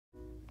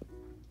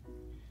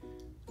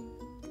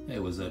Hey,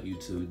 what's up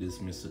YouTube? This is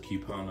Mr.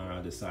 Couponer.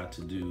 I decided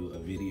to do a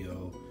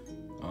video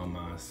on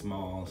my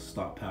small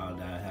stockpile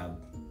that I have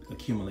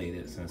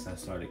accumulated since I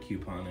started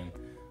couponing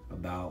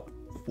about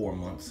 4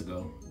 months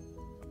ago.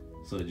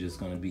 So it's just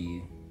gonna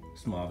be a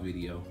small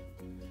video.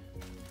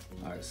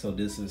 Alright, so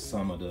this is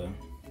some of the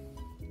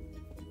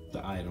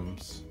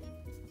items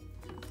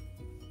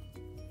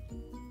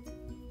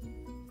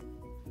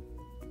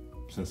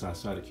since I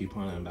started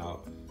couponing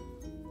about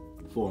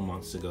 4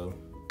 months ago.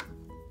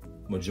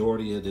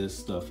 Majority of this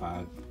stuff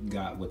I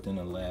got within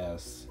the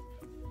last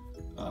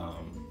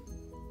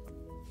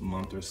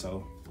month or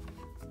so.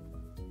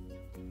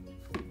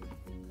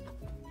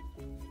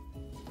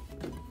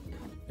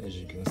 As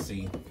you can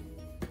see,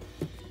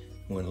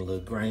 went a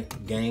little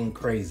gang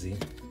crazy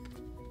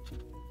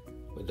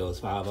with those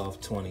 5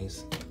 off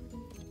 20s.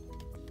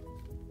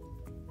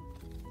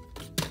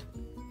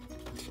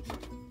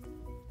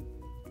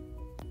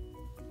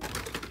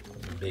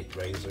 Big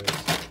razors.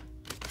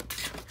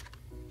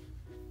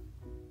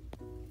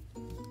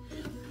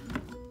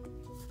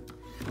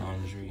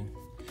 Laundry.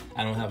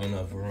 I don't have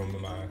enough room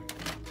in my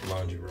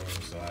laundry room,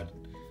 so I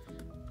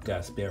got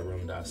a spare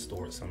room that I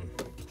stored some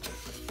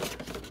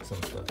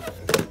stuff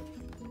in.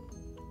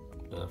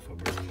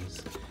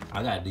 Febreze.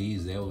 I got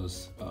these. There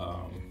was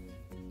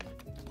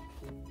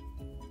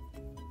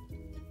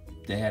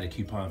they had a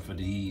coupon for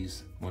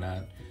these when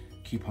I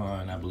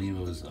couponed. I believe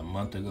it was a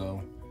month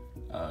ago.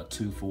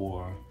 2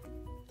 for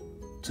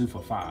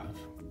 $5.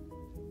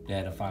 They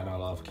had a $5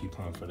 off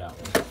coupon for that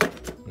one.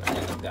 And I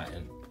think I've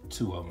gotten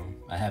 2 of them.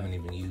 I haven't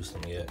even used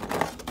them yet.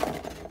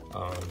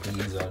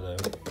 These are the,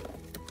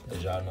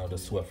 as y'all know, the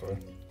Swiffer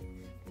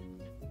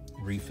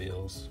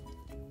refills.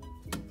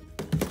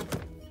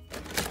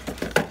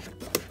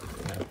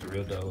 I have 3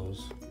 of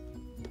those.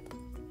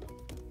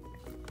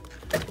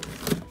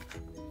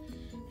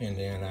 And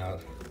then I'll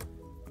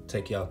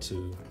take y'all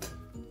to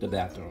the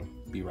bathroom.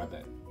 Be right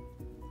back.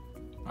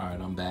 All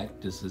right, I'm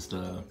back. This is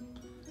the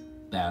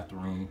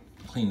bathroom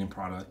cleaning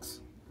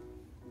products.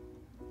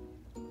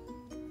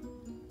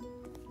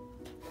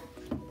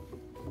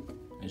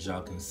 As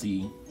y'all can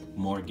see,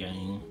 more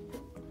game,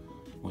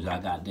 which I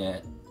got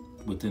that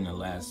within the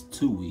last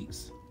 2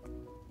 weeks.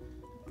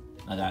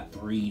 I got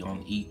 3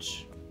 on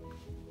each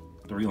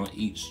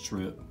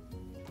trip.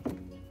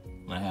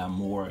 I have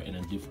more in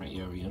a different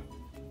area.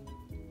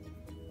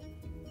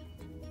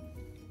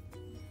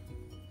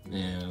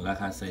 And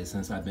like I say,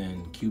 since I've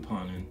been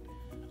couponing,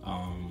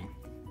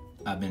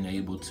 I've been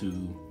able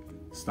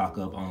to stock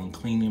up on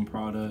cleaning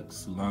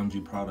products,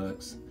 laundry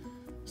products.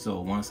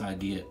 So once I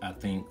get, I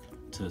think,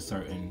 to a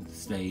certain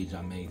stage,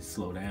 I may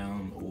slow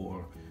down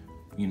or,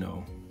 you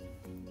know,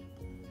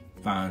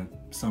 find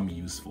some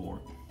use for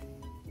it.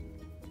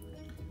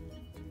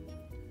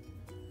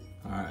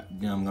 All right,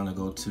 then I'm gonna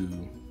go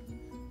to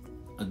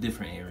a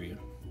different area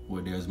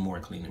where there's more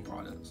cleaning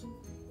products.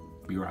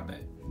 Be right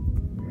back.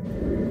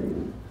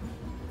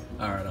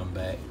 All right, I'm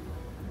back.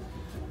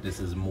 This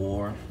is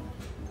more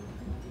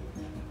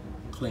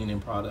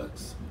cleaning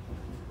products.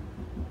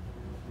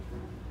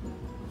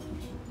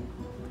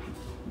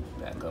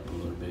 Back up a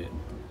little bit.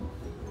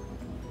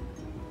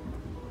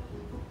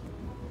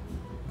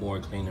 More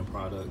cleaning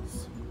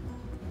products.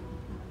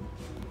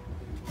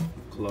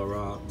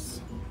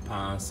 Clorox,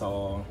 Pine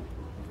Sol,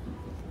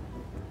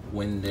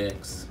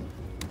 Windex,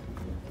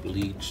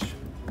 bleach,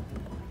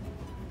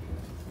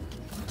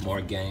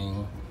 more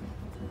Gain.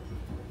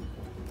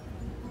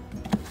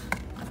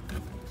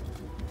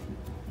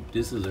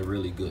 This is a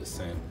really good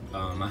scent.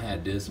 I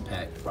had this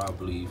pack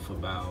probably for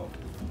about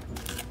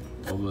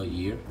over a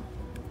year.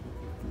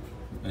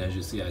 And as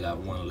you see, I got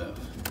 1 left,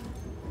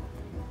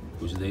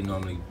 which they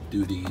normally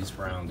do these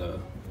around the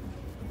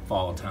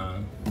fall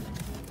time.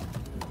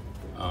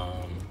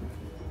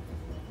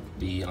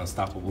 The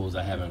Unstoppables,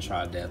 I haven't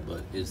tried that,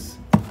 but it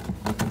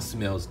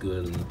smells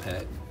good in the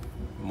pack.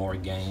 More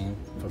Gain,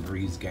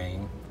 Febreze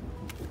Gain.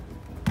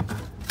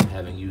 I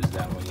haven't used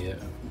that one yet.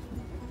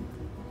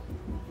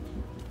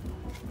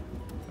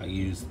 I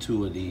used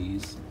 2 of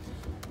these.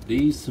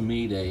 These, to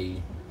me,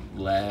 they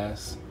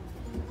last,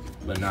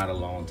 but not a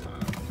long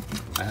time.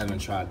 I haven't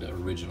tried the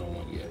original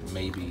one yet.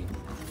 Maybe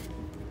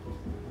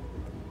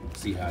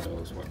see how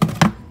those work.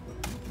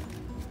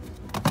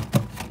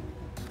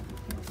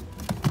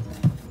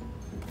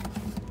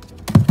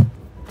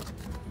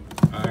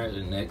 All right,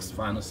 the next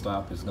final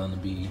stop is gonna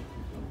be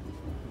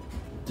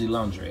the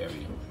laundry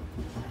area.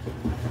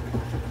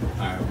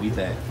 All right, we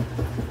back.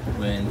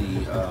 We're in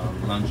the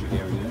laundry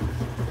area,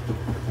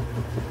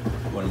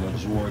 where the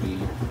majority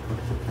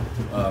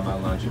of my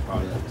laundry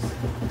products.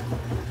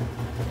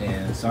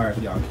 And sorry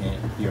if y'all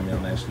can't hear me,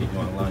 I'm actually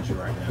doing laundry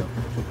right now.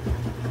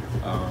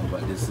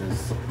 But this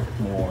is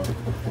more,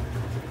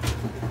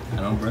 I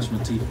don't brush my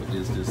teeth with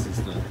this. This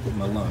is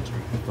my laundry,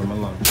 for my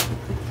laundry.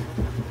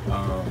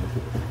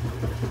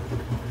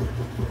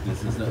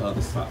 This is the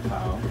other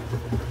stockpile.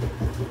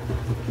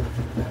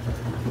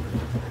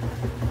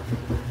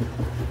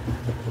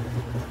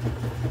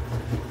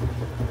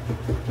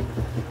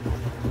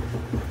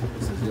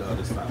 This is the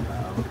other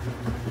stockpile.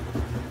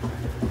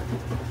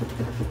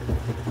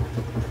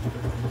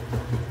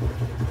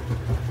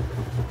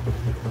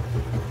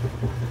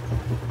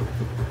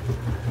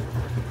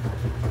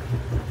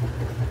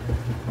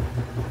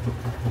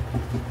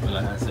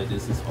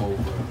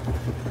 over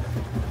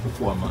a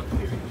 4-month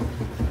period.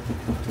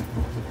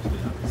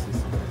 This is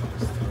something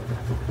else too.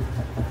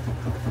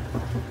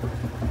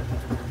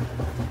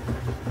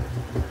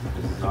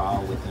 This is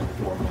all within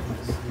 4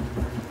 months.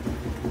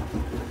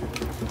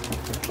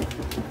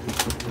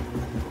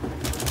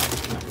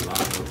 Have a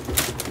lot of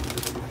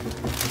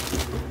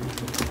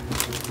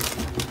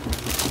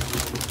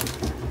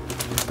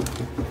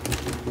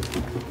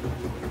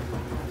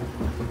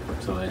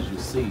so as you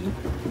see,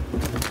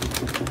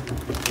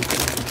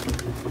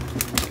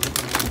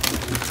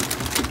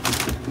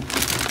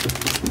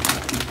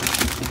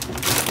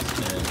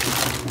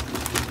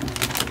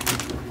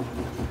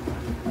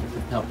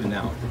 helping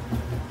out.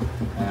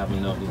 I have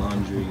enough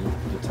laundry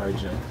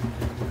detergent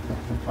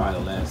probably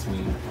to last me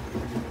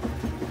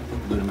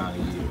a good amount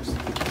of years.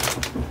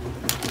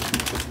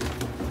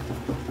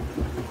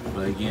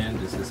 But again,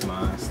 this is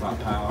my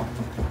stockpile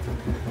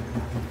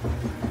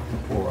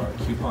for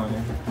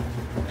couponing,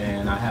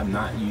 and I have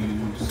not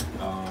used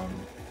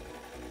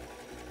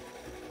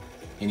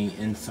any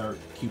insert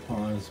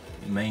coupons,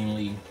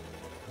 mainly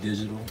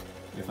digital.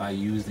 If I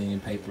used any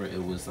paper,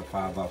 it was the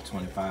 5 off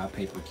 25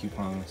 paper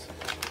coupons,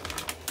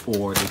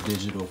 or the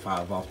digital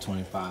 5 off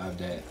 25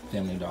 that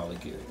Family Dollar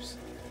gives.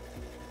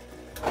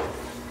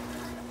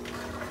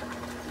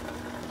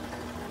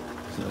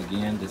 So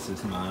again, this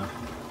is my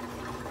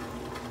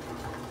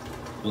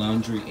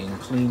laundry and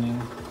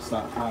cleaning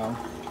stockpile.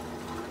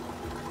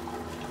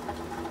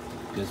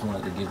 Just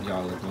wanted to give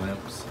y'all a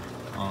glimpse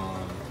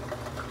on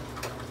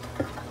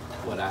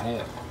what I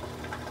have.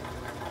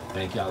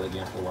 Thank y'all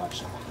again for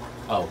watching.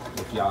 Oh,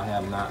 if y'all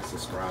have not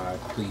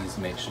subscribed, please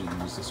make sure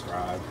you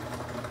subscribe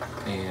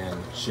and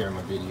share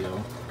my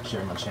video,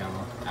 share my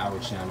channel, our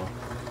channel,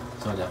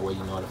 so that way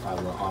you're notified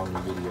when all new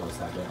videos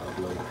have been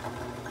uploaded.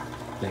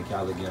 Thank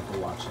y'all again for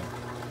watching.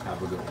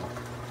 Have a good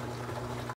one.